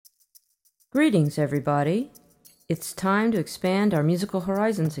Greetings, everybody. It's time to expand our musical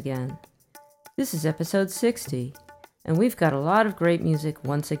horizons again. This is episode 60, and we've got a lot of great music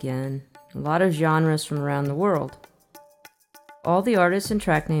once again, a lot of genres from around the world. All the artists and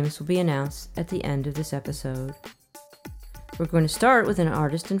track names will be announced at the end of this episode. We're going to start with an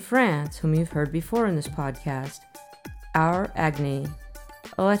artist in France whom you've heard before in this podcast, our Agni.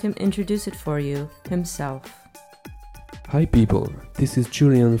 I'll let him introduce it for you himself. Hi people, this is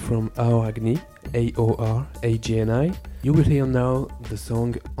Julian from Agni, A-O-R-A-G-N-I. You will hear now the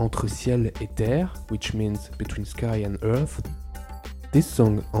song Entre ciel et terre, which means between sky and earth. This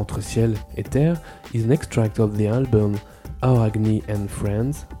song, Entre ciel et terre, is an extract of the album Agni and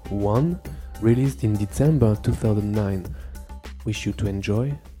Friends 1, released in December 2009. Wish you to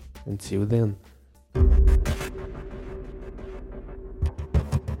enjoy, and see you then.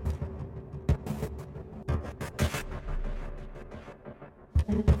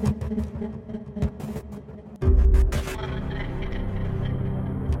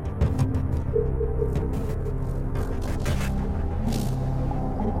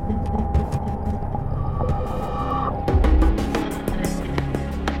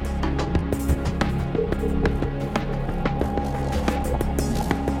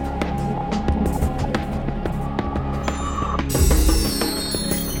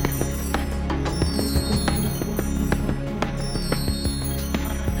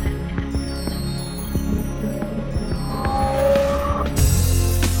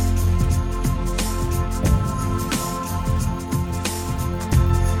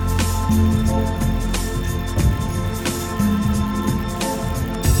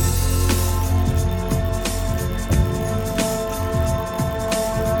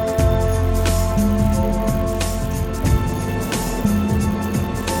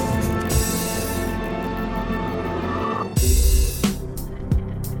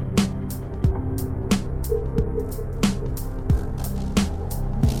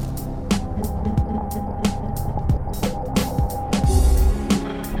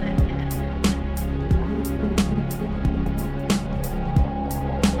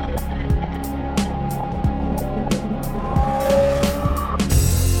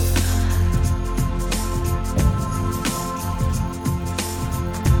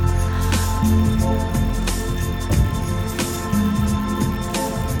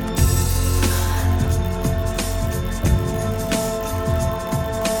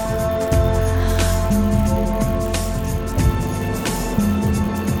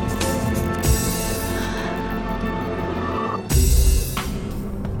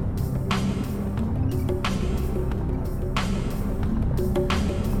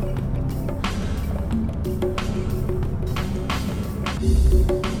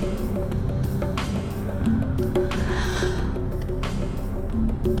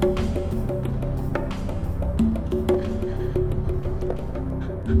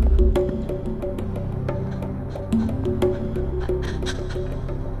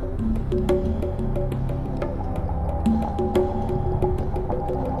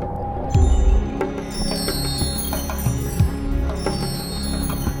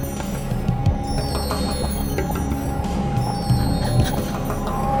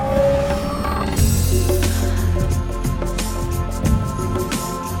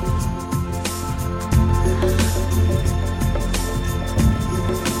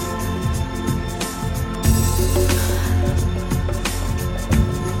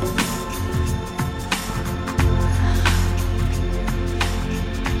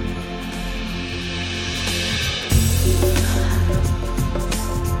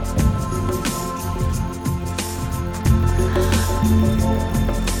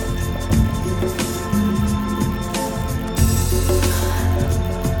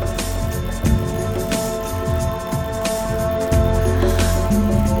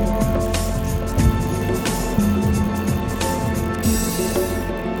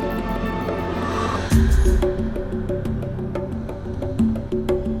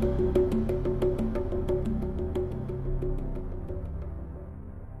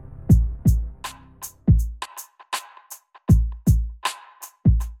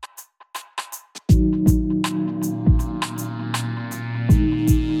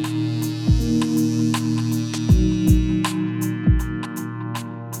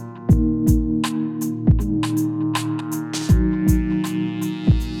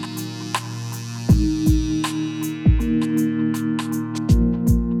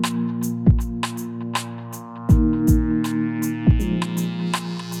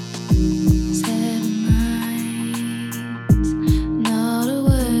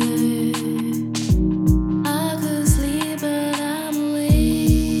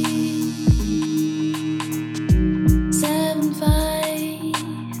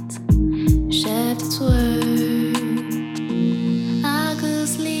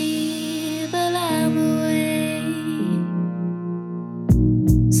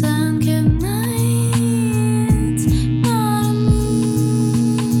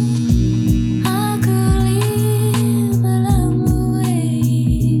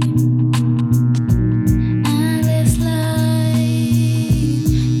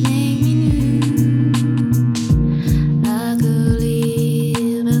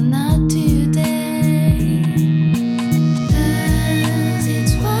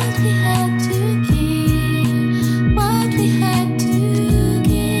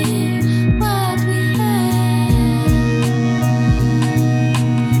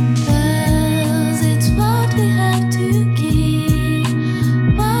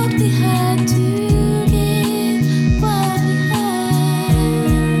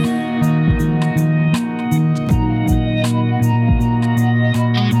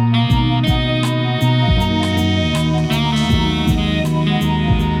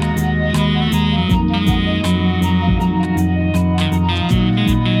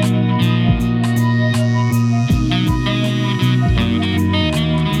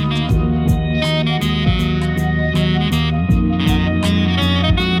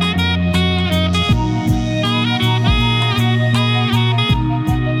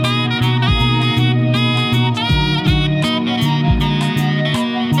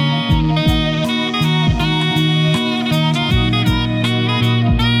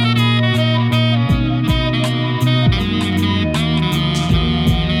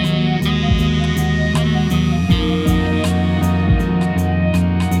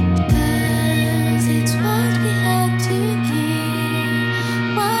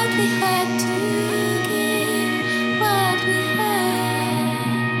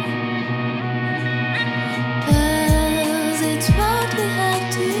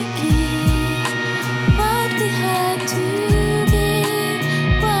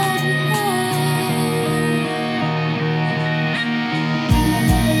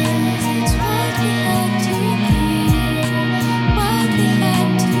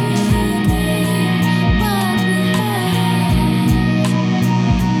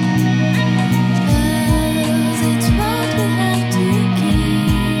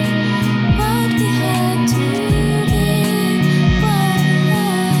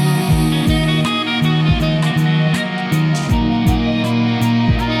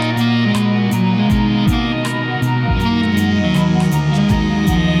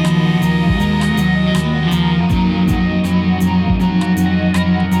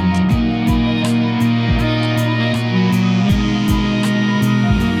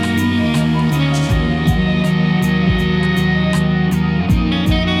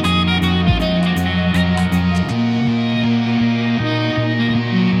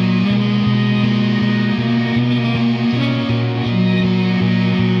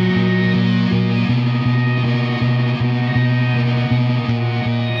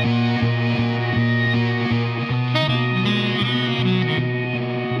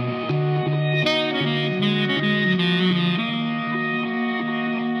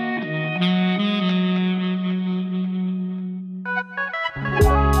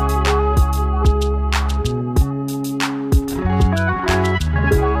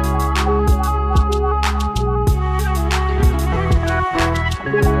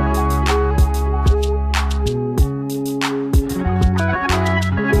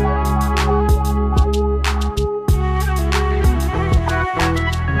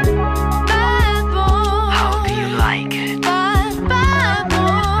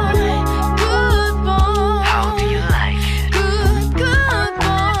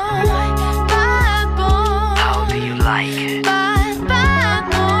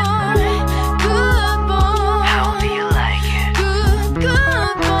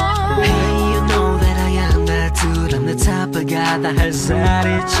 this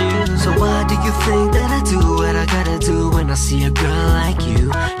attitude. So why do you think that I do what I gotta do when I see a girl like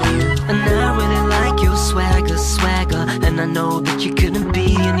you? And I really like your swagger, and I know that you couldn't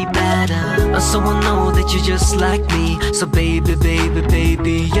be any better. So I know that you're just like me. So baby, baby,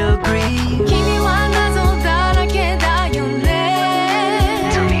 baby, you agree? 君は謎だらけだよ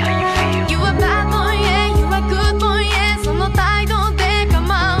ね。 Tell me how you feel. You are bad boy, yeah, you are good boy, yeah. その態度で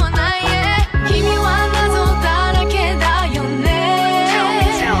構わない、yeah. 君は謎だらけだよね。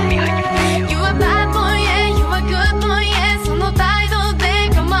 Tell me how you feel. You are bad boy, yeah, you are good boy, yeah. その態度で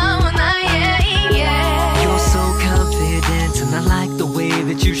構わない、yeah, yeah. You're so confident and I like the way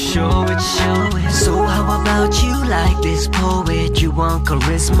that you show it, show it. So how about you like this poet? You want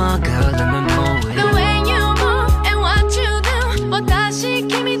charisma, girl, and I know it. The way you move and what you do 私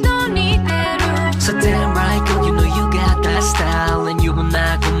君と似てる So damn right, girl, you know you got that style, and you and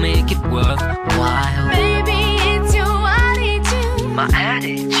I gon' make it worthwhile. Baby, it's your attitude. My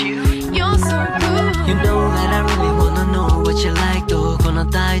attitude. You're so cool. You know that I really wanna know what you like, though. Gonna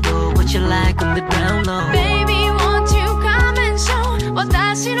die, though, what you like on the down low. Baby, won't you come and show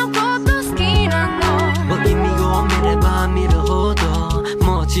私のこと好きなの Well, 君を見れば見るほど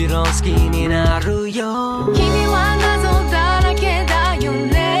もちろん好きになるよ。君は謎だらけだよ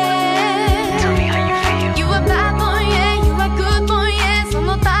ね Tell me how you feel. You are bad boy, yeah, you are good boy, yeah. そ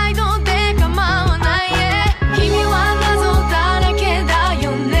の態度で構わない、yeah. 君は謎だらけだ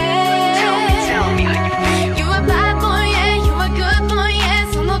よね Tell me how you feel. You are bad boy, yeah, you are good boy,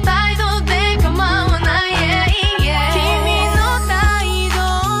 yeah. その態度で構わない、yeah, yeah. 君の態度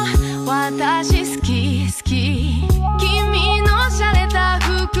私好き好き君の洒落た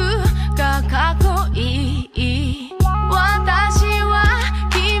服がかっこいい私は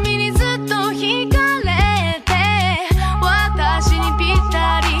君にずっと惹かれて私にぴっ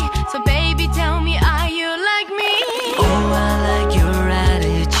たり So baby tell me are you like me? Oh, I like your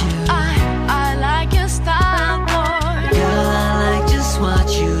attitude. I like your style boy Girl, I like just what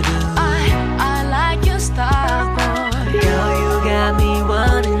you do. I like your style boy Girl, you got me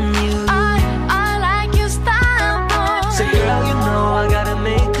wanting you. I like your style boy So girl, you know I gotta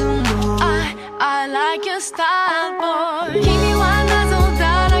make a move. I like your style boy 君は謎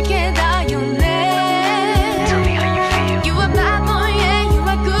だらけだよね Tell me how you feel. You are bad boy, yeah, you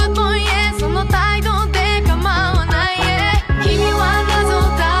are good boy, yeah. その態度で構わない、yeah. 君は謎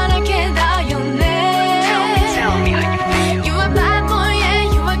だらけだよね Tell me how you feel. You are bad boy, yeah,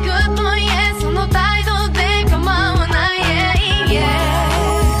 you are good boy, yeah. その態度で構わない、yeah, yeah. You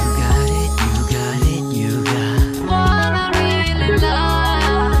got it, you got it, you got. What I really love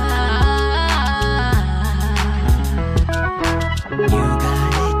You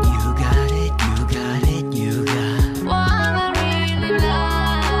got it, you got it, you got it, you got. What I really love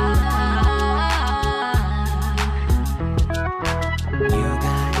You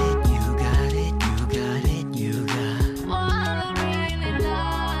got it, you got it, you got it, you got. What I really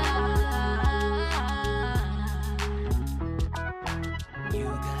love You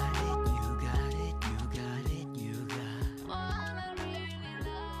got it, you got it, you got it, you got. What I really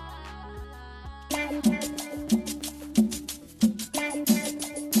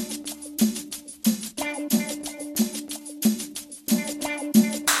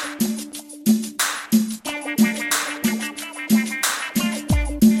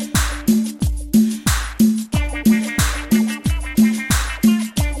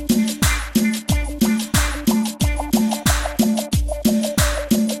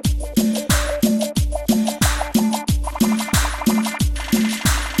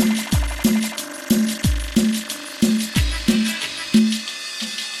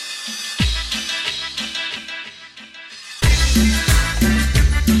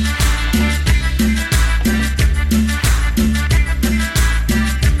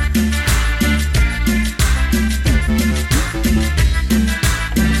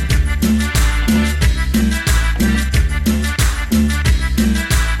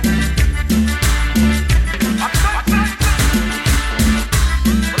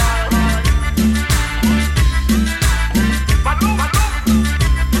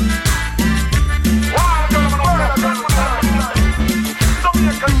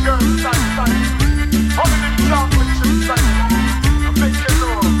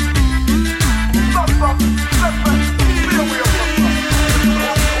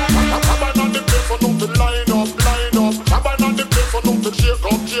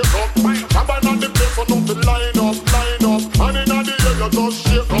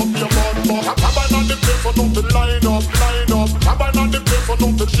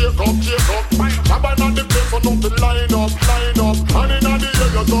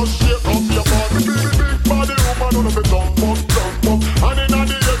just shake up your body. Big body woman, on the jump up, jump up.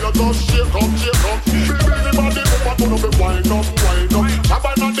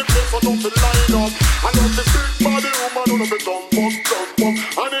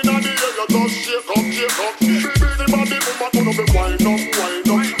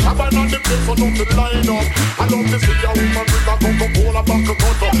 so don't you line up. I love to see a woman with a Coca-Cola back a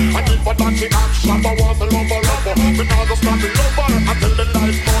cutter. And if I dance she action, I want to love her. Me now just start to love her until the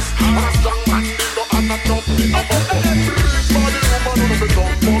life must. And a strong man in the and a tough in a bump. Body woman on the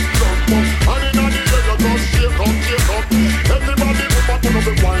jump up, jump up. And in the air you just shake up, shake up. Everybody woman on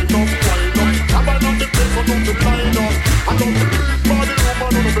the wind up, wind up. Have I not the place so don't you line up. I love the body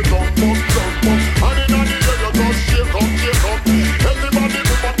woman on the jump up, jump up. And in the air you just shake up, shake up. Everybody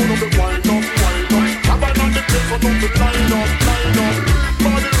woman on the wind up, wind up. Have I not the place so don't you line up, line up.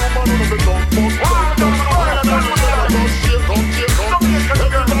 Body woman on the jump up, jump up. And in the air you just shake up, shake up.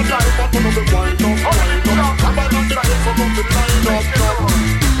 Everybody woman on the wind up, wind up. Have I not the place so don't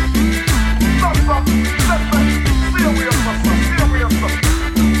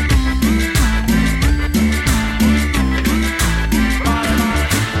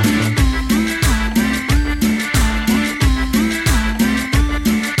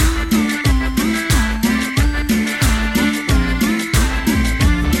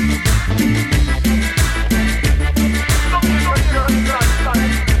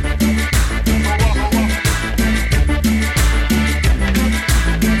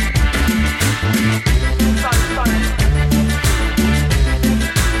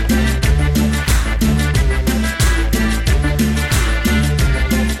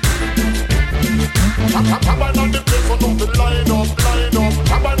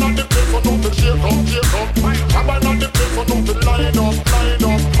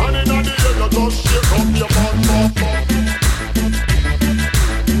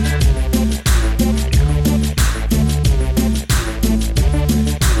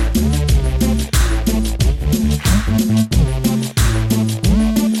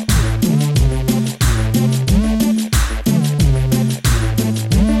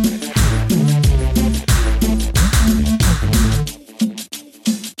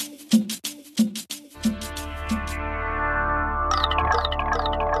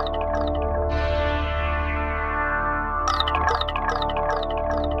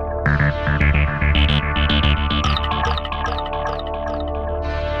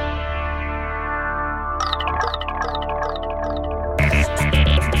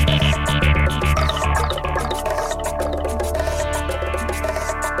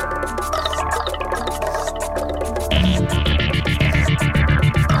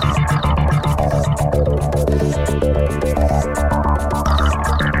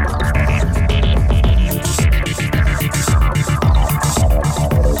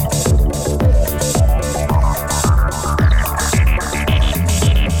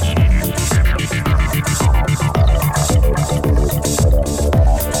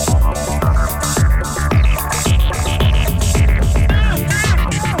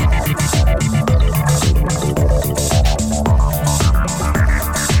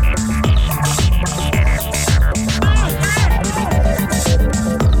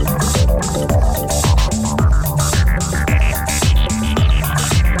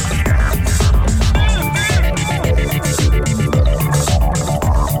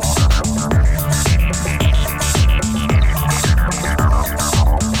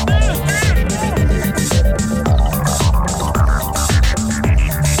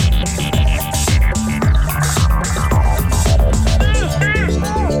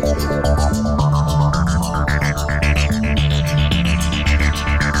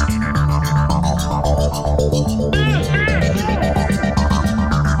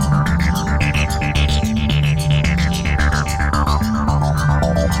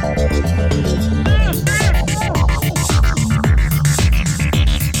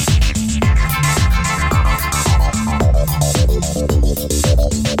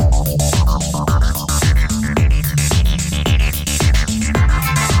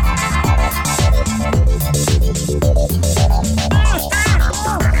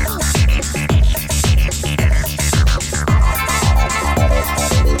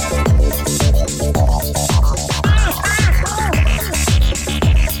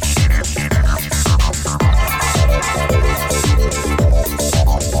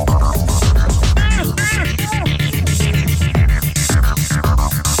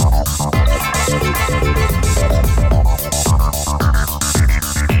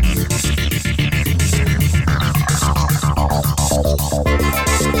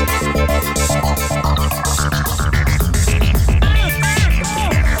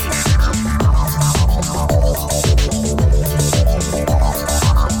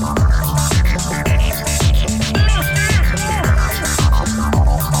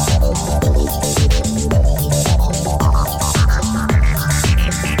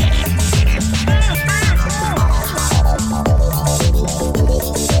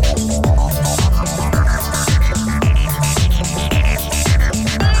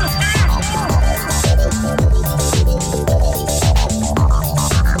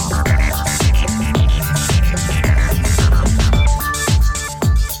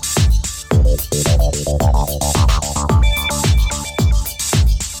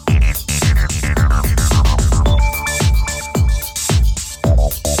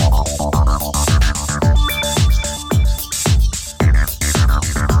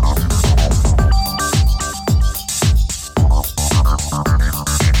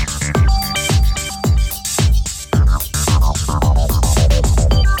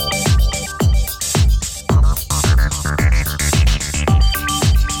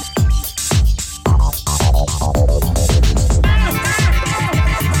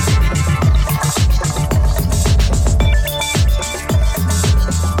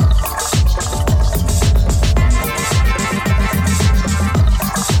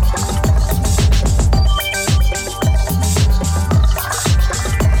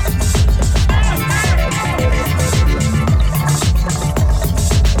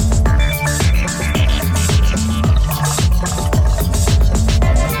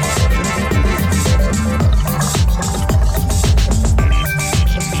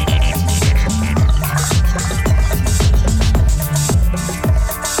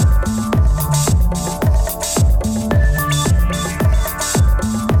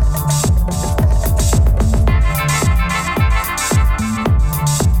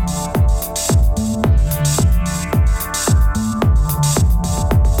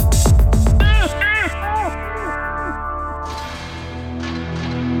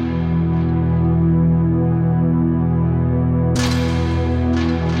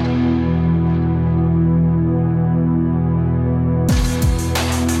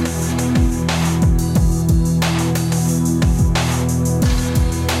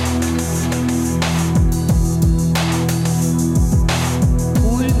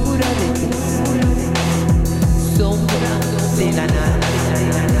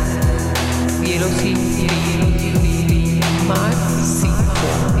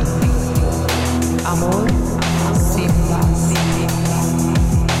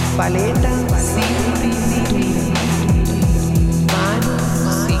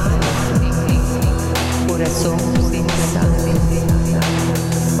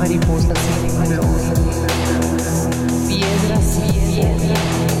mariposas sin color, piedras sin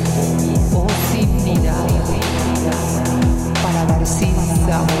o sin mirada, para dar sin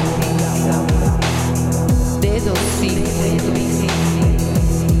sabor, dedos sin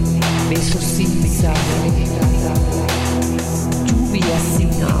besos sin sabor, lluvia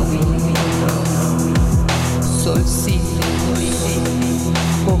sin agua, sol sin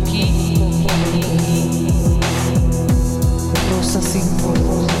poquito, rosa sin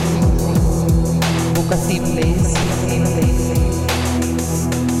color, boca sin beso,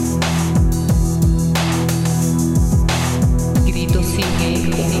 grito sin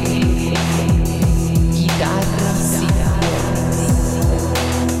eco, guitarra sin cuerdas,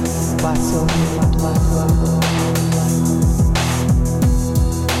 paso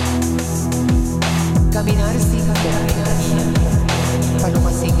caminar sin caminar,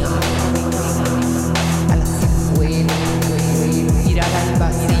 paloma sin agua, alas sin vuelo, mirar al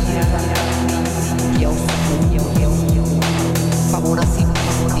vacío y a oscuro, pavona sin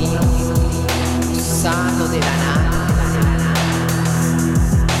pastillo, sano de la nada,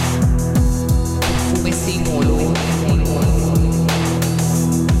 perfume sin olor,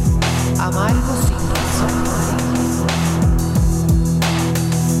 amargo sin razón,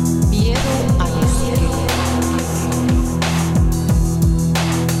 miedo a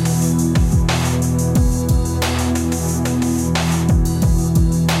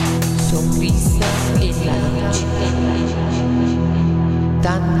sonrisa en la noche,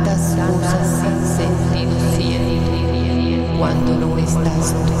 tantas cosas sin sentido siento cuando no estás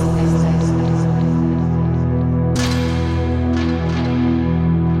tú.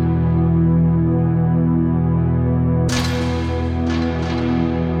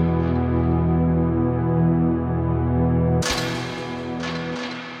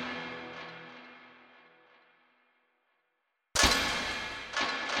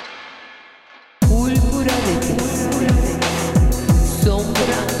 Púrpura de ti,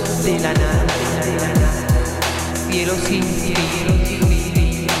 sombra de la nada, cielo sin frío,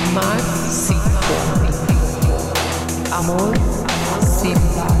 mar sin fondo, amor sin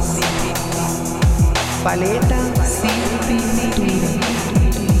paz, paleta sin pintura,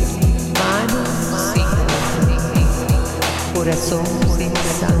 mano sin amor, corazón sin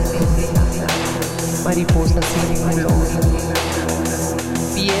sangre, mariposa sin color,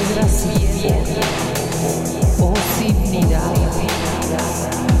 piedra sin o sin mirada,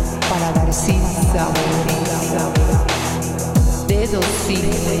 para dar sin sabor, dedos sin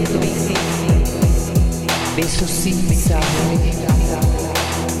besos sin sabor,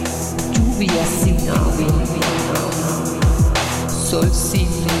 lluvia sin agua, sol sin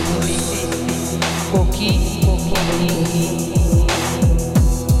poquito,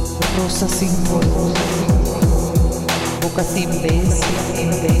 rosa sin color, boca sin beso,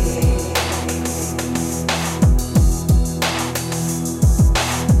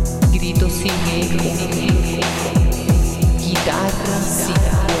 grito sin eco, guitarra sin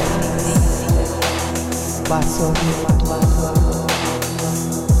cuerdas, paso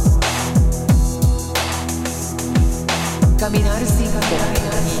caminar sin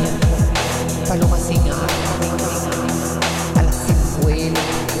compañía, paloma sin agua, alas sin vuelo,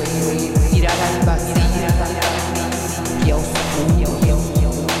 mirar al vacío y a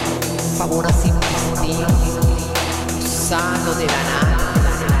oscuro, pavona sin pastillo, sano de la nada,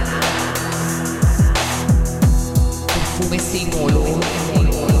 perfume sin olor,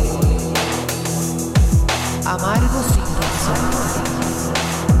 amargo sin razón,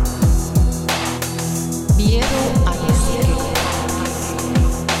 miedo a decir,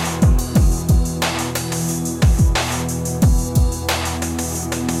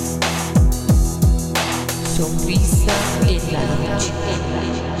 sonrisa en la noche,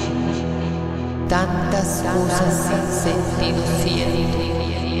 tantas cosas sin sentido siento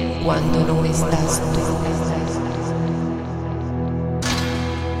cuando no estás tú.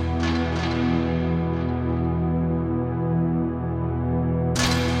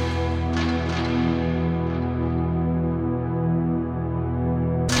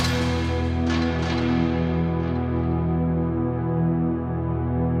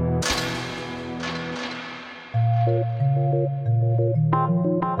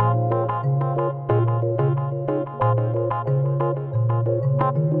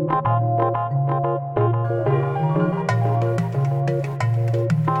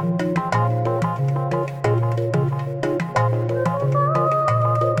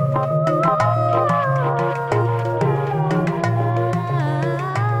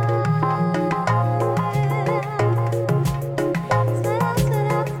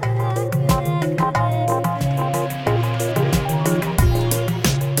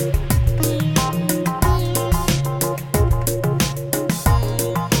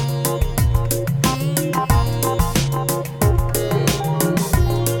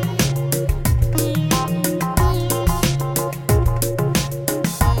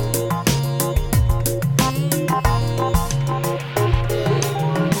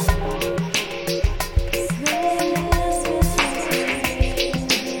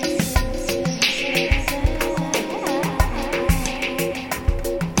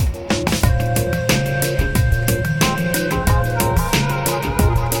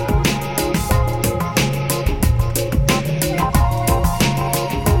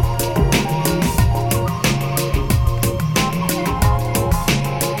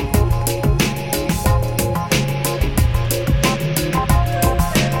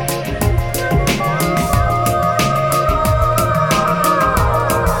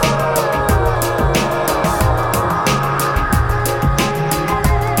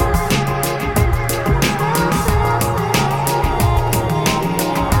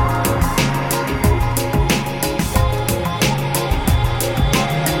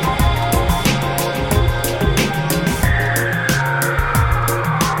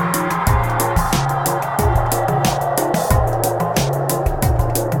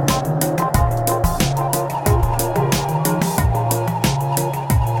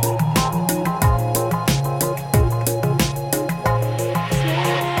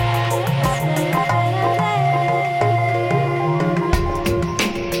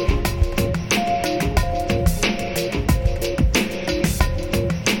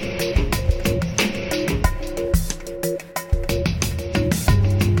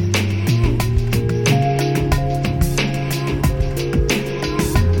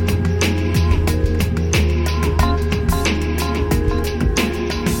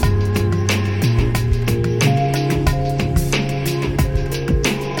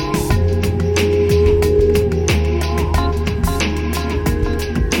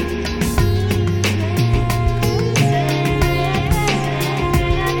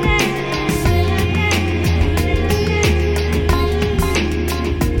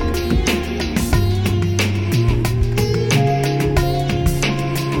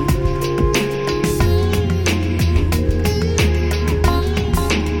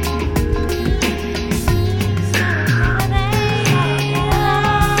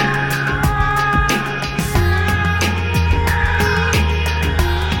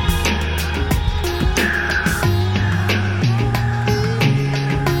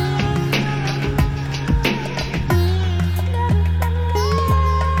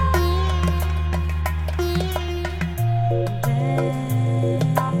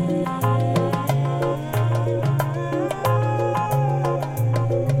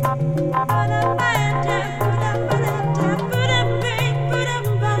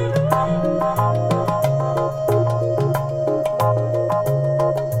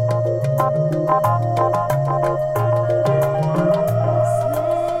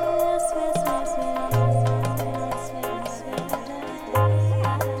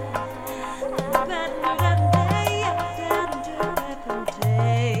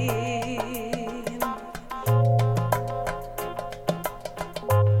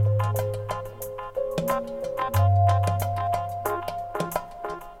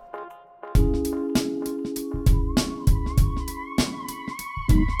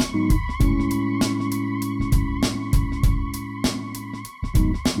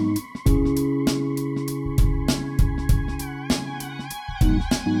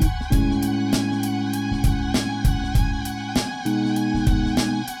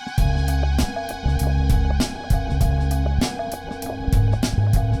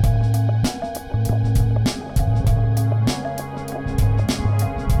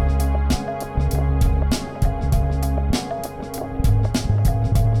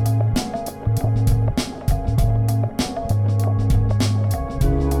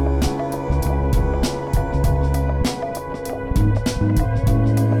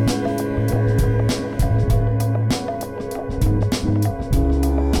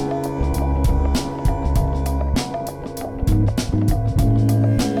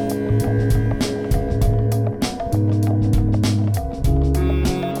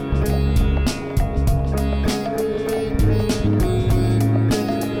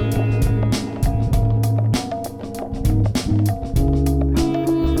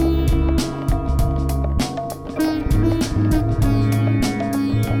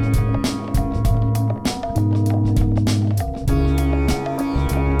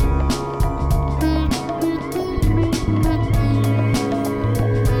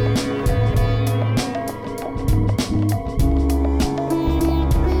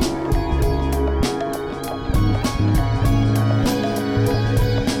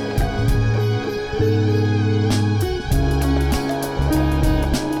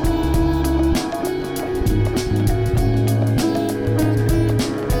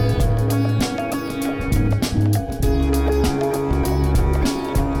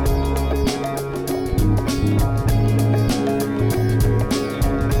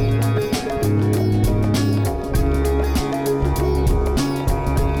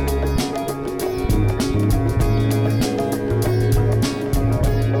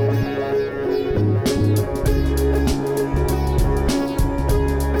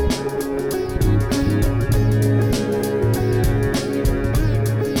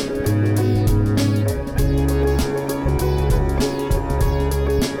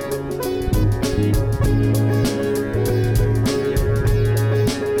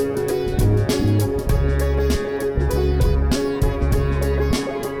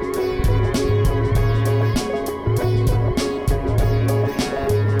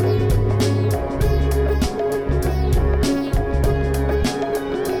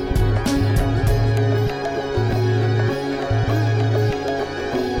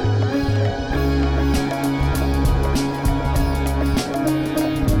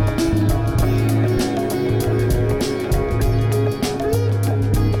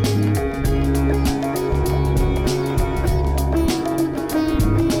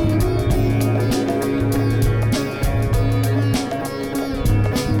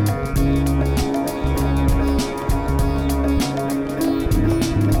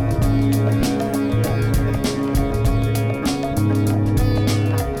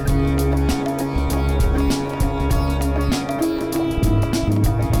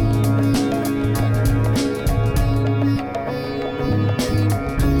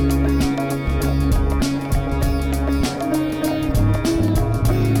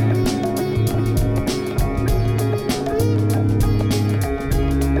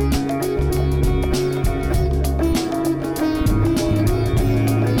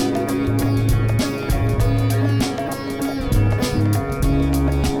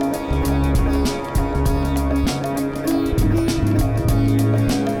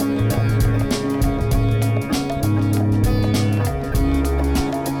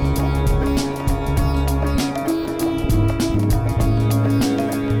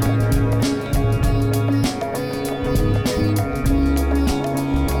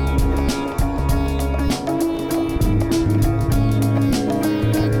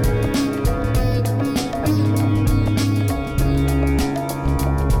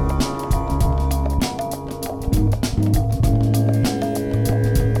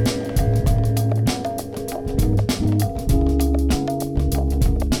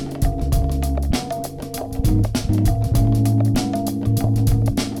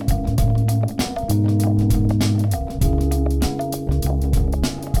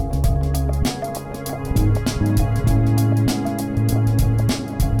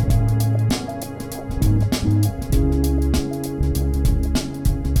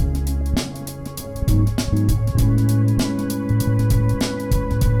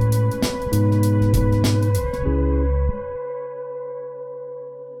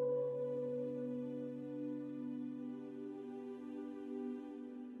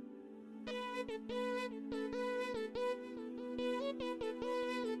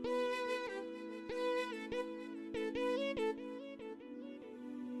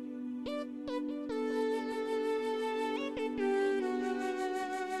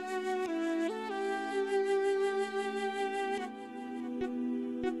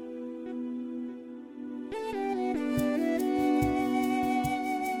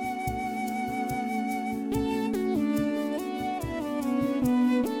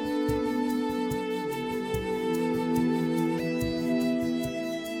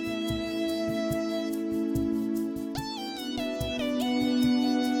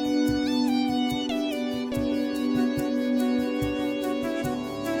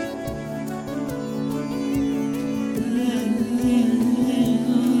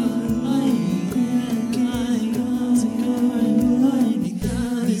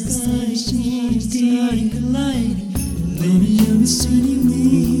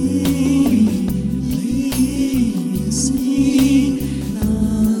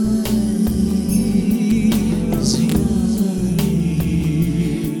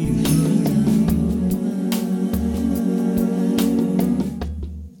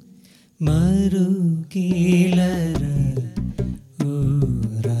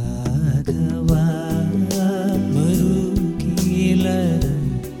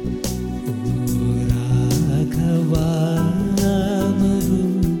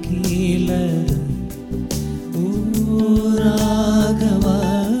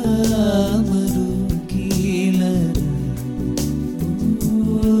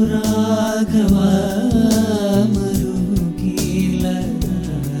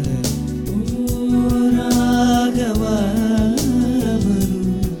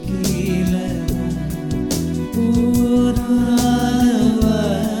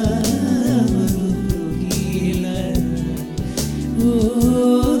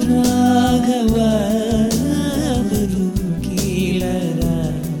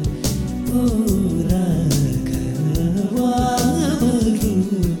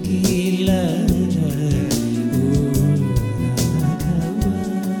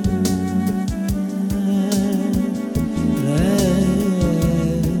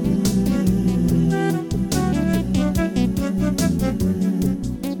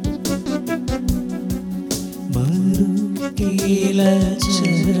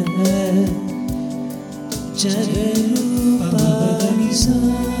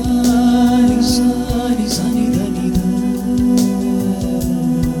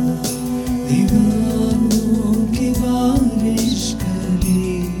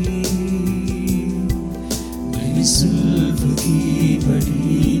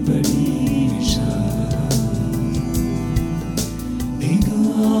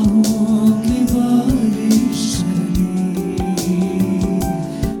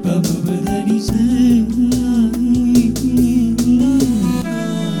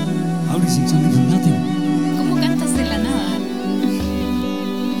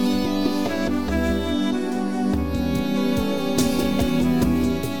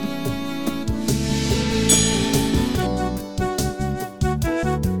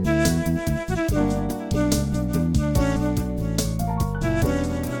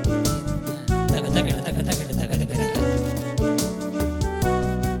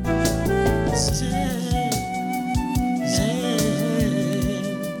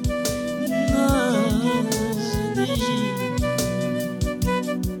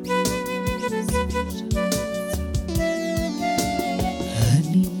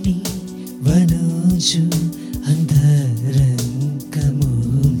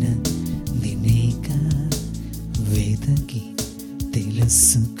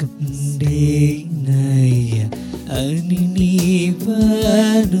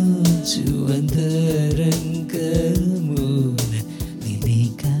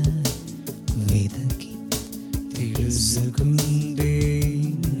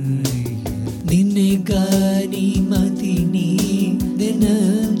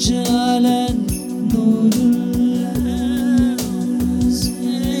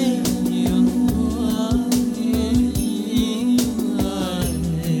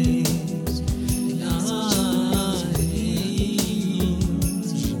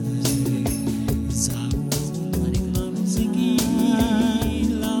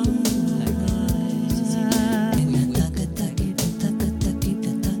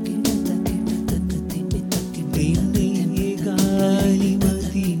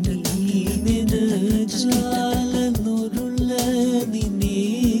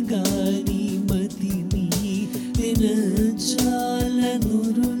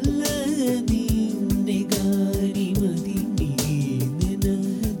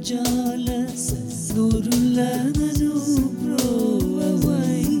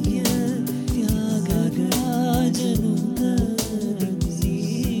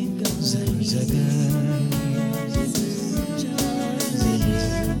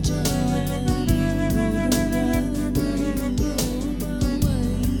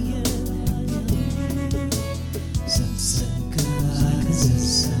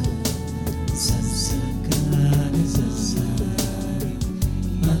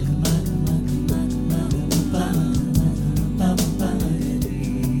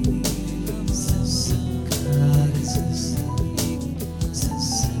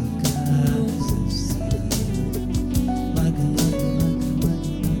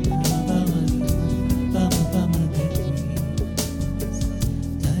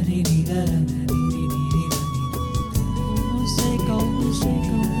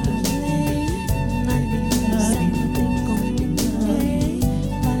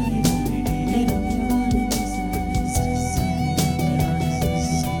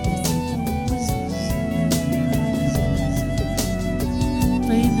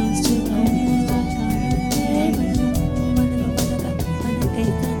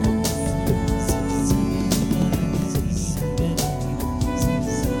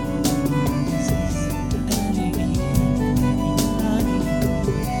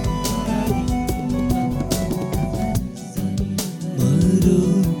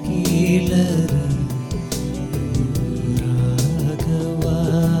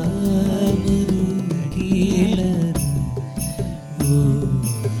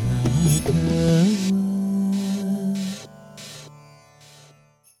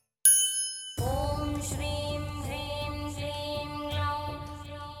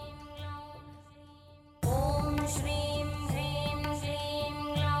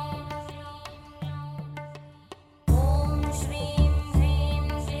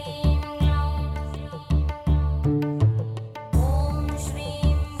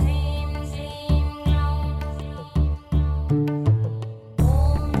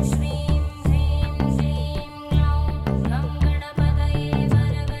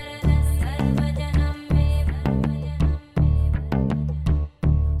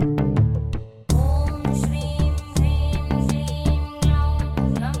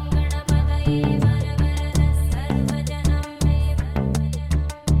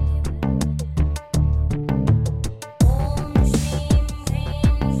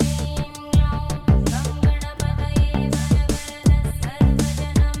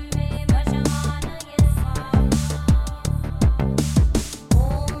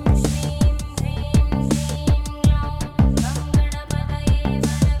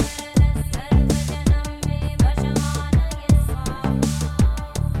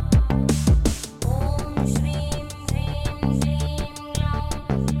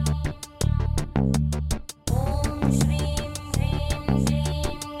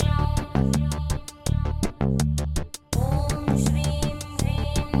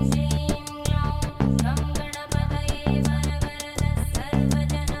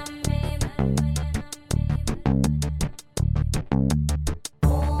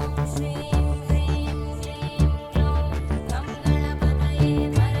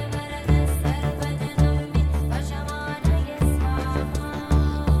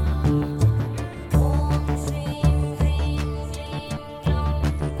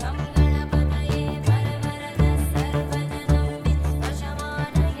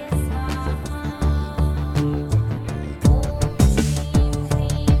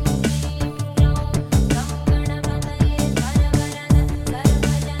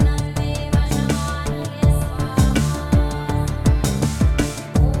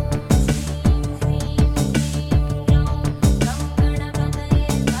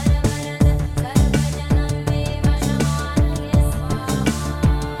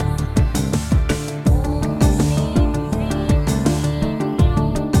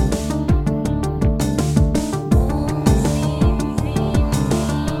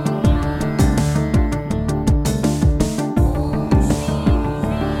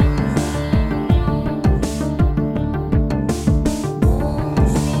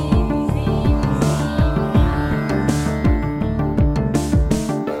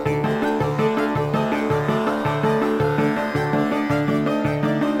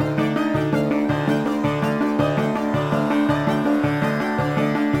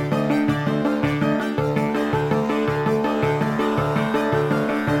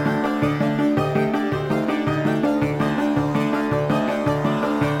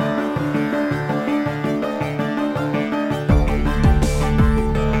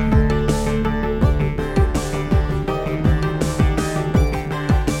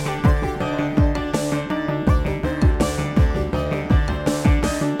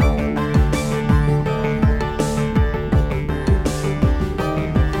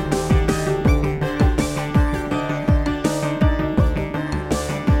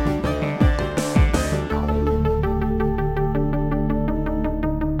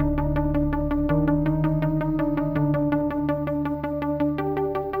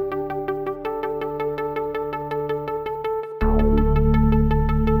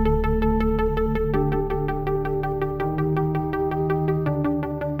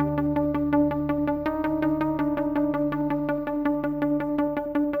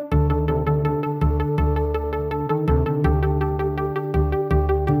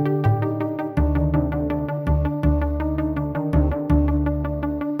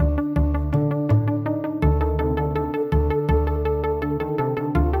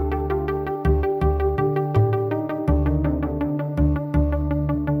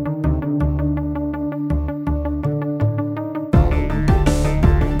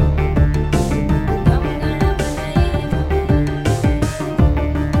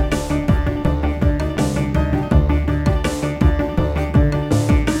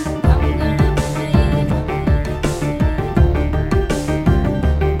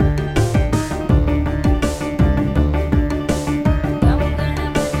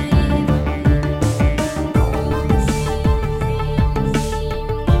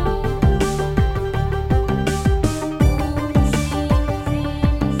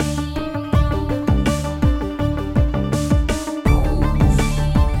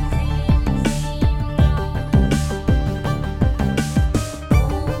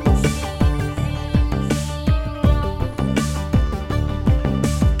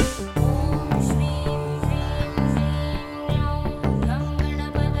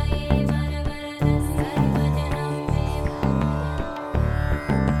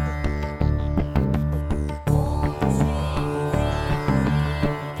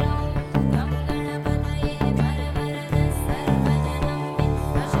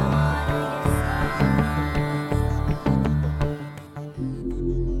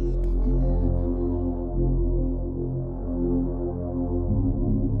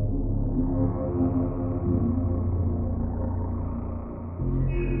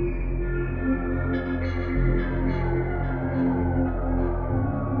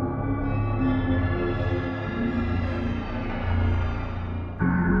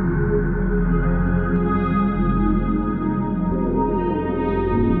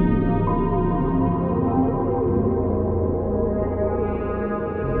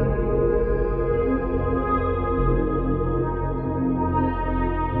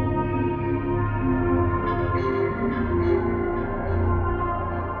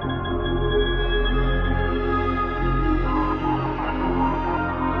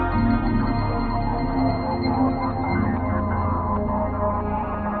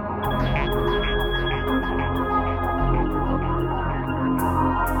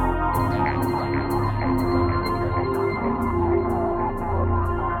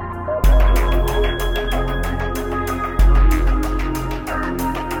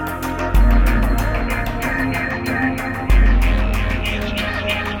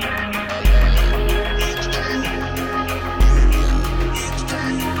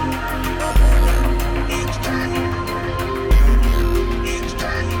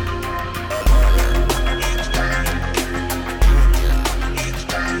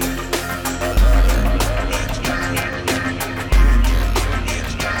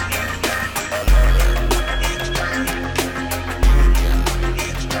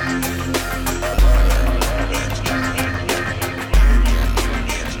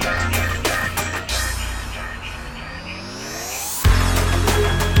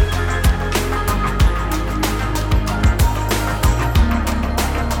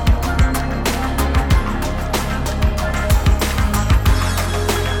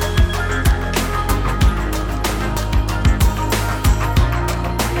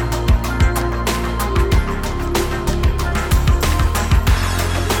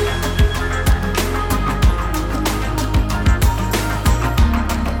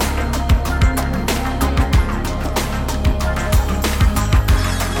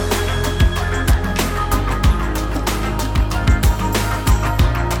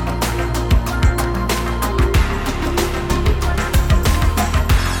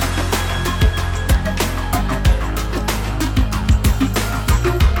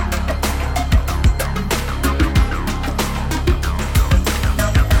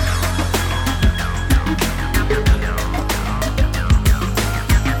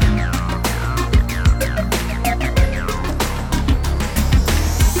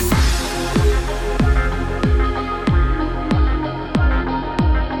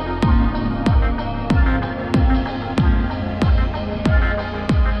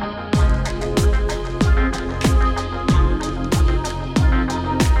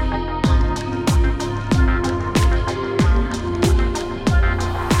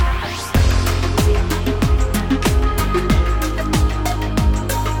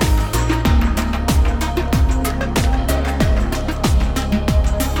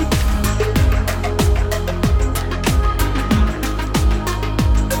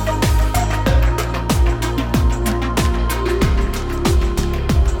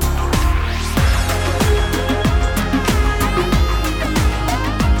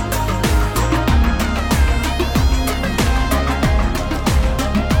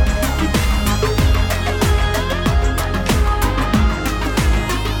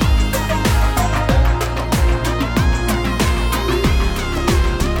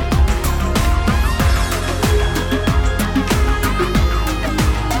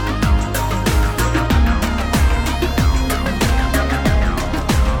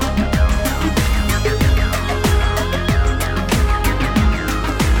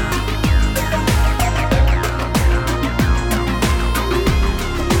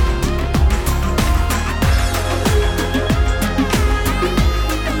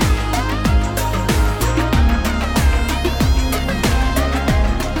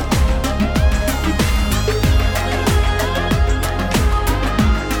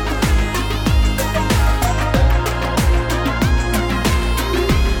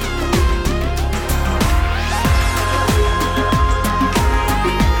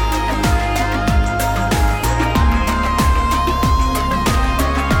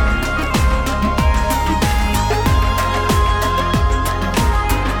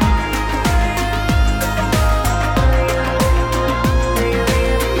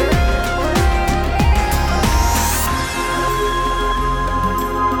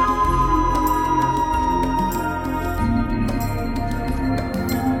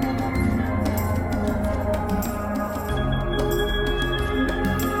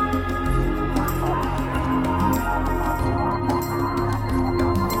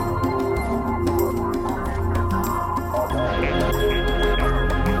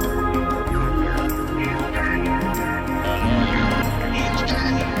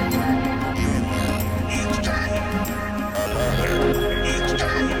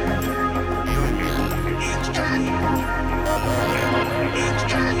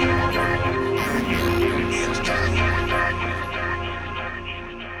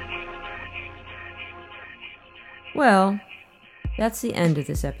 Well, that's the end of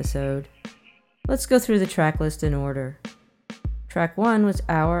this episode. Let's go through the track list in order. Track 1 was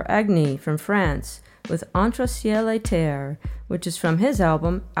Our Agni from France with Entre Ciel et Terre, which is from his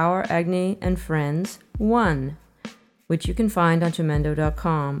album Our Agni and Friends 1, which you can find on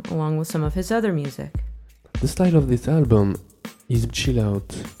Jamendo.com along with some of his other music. The style of this album is chill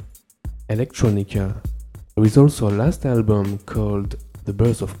out, electronica. There is also a last album called The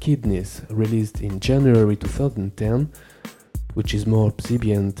Birth of Kidneys, released in January 2010, which is more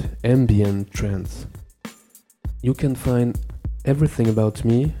ambient trance. You can find everything about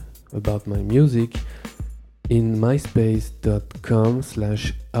me, about my music, in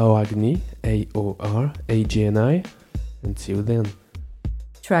myspace.com/aoragni, AORAGNI, and see you then.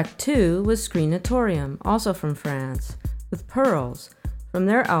 Track 2 was Screenatorium, also from France, with Pearls, from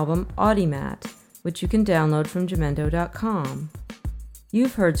their album Audimat, which you can download from Jamendo.com.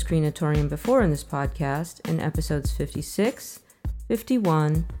 You've heard Screenatorium before in this podcast in episodes 56,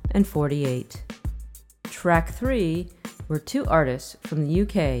 51, and 48. Track 3 were two artists from the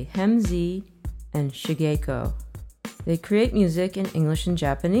UK, Hemz and Shigeko. They create music in English and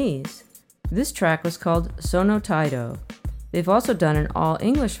Japanese. This track was called Sono Taido. They've also done an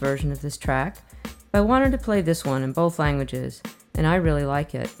all-English version of this track, but I wanted to play this one in both languages, and I really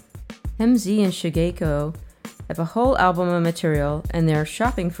like it. Hemz and Shigeko have a whole album of material, and they're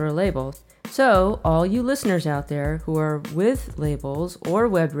shopping for a label. So, all you listeners out there who are with labels or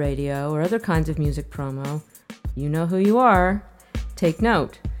web radio or other kinds of music promo, you know who you are. Take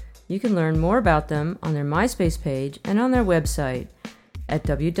note. You can learn more about them on their MySpace page and on their website at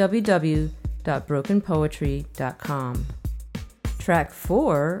www.brokenpoetry.com. Track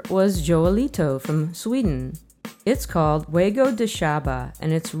 4 was Joelito from Sweden. It's called Juego de Shaba,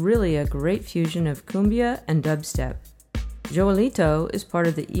 and it's really a great fusion of cumbia and dubstep. Joelito is part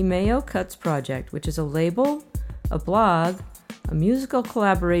of the Imeo Cuts project, which is a label, a blog, a musical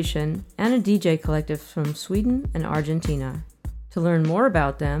collaboration, and a DJ collective from Sweden and Argentina. To learn more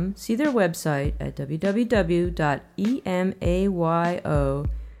about them, see their website at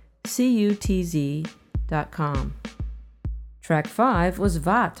www.emayocutz.com. Track 5 was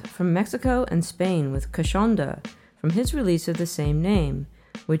Vate from Mexico and Spain with Cachonda from his release of the same name,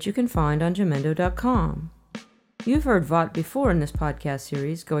 which you can find on Jamendo.com. You've heard Vate before in this podcast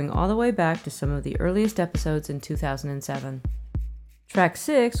series, going all the way back to some of the earliest episodes in 2007. Track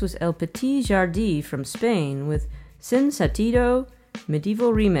 6 was El Petit Jardi from Spain with Sin Satido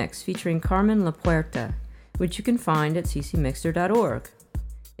Medieval Remix featuring Carmen La Puerta, which you can find at ccmixter.org.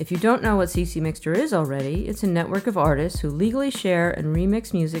 If you don't know what CC Mixter is already, it's a network of artists who legally share and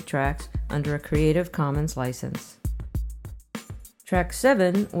remix music tracks under a Creative Commons license. Track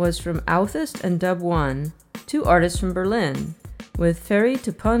 7 was from Authist and Dub 1, two artists from Berlin, with Ferry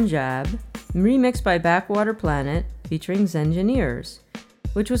to Punjab, remixed by Backwater Planet featuring Zengineers,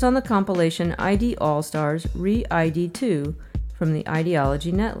 which was on the compilation ID All-Stars Re-ID2 from the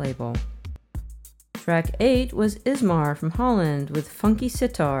Ideology Net label. Track 8 was Izmar from Holland with Funky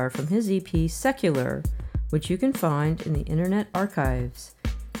Sitar from his EP Secular, which you can find in the Internet Archives.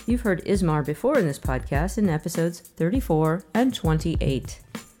 You've heard Izmar before in this podcast in episodes 34 and 28.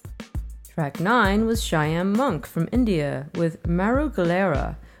 Track 9 was Shyam Monk from India with Maru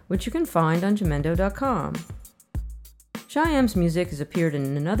Galera, which you can find on Jamendo.com. Shyam's music has appeared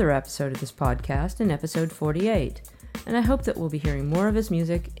in another episode of this podcast in episode 48, and I hope that we'll be hearing more of his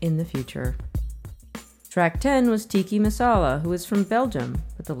music in the future. Track 10 was Tikki Masala, who is from Belgium,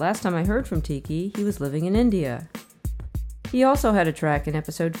 but the last time I heard from Tikki, he was living in India. He also had a track in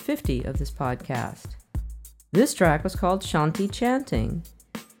episode 50 of this podcast. This track was called Shanti Chanting.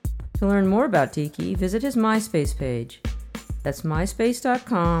 To learn more about Tikki, visit his MySpace page. That's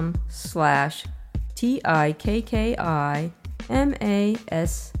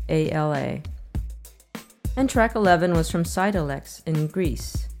myspace.com/TIKKIMASALA. And track 11 was from Cydelix in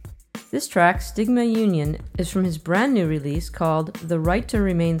Greece. This track, Stigma Union, is from his brand new release called The Right to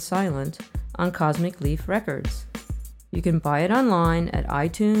Remain Silent on Cosmic Leaf Records. You can buy it online at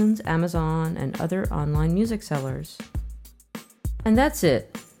iTunes, Amazon, and other online music sellers. And that's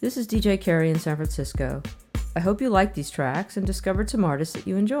it. This is DJ Carey in San Francisco. I hope you liked these tracks and discovered some artists that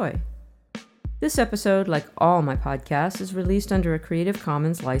you enjoy. This episode, like all my podcasts, is released under a Creative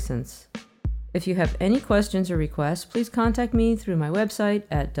Commons license. If you have any questions or requests, please contact me through my website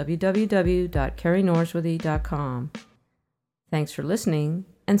at www.careynorsworthy.com. Thanks for listening,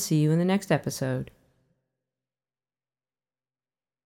 and see you in the next episode.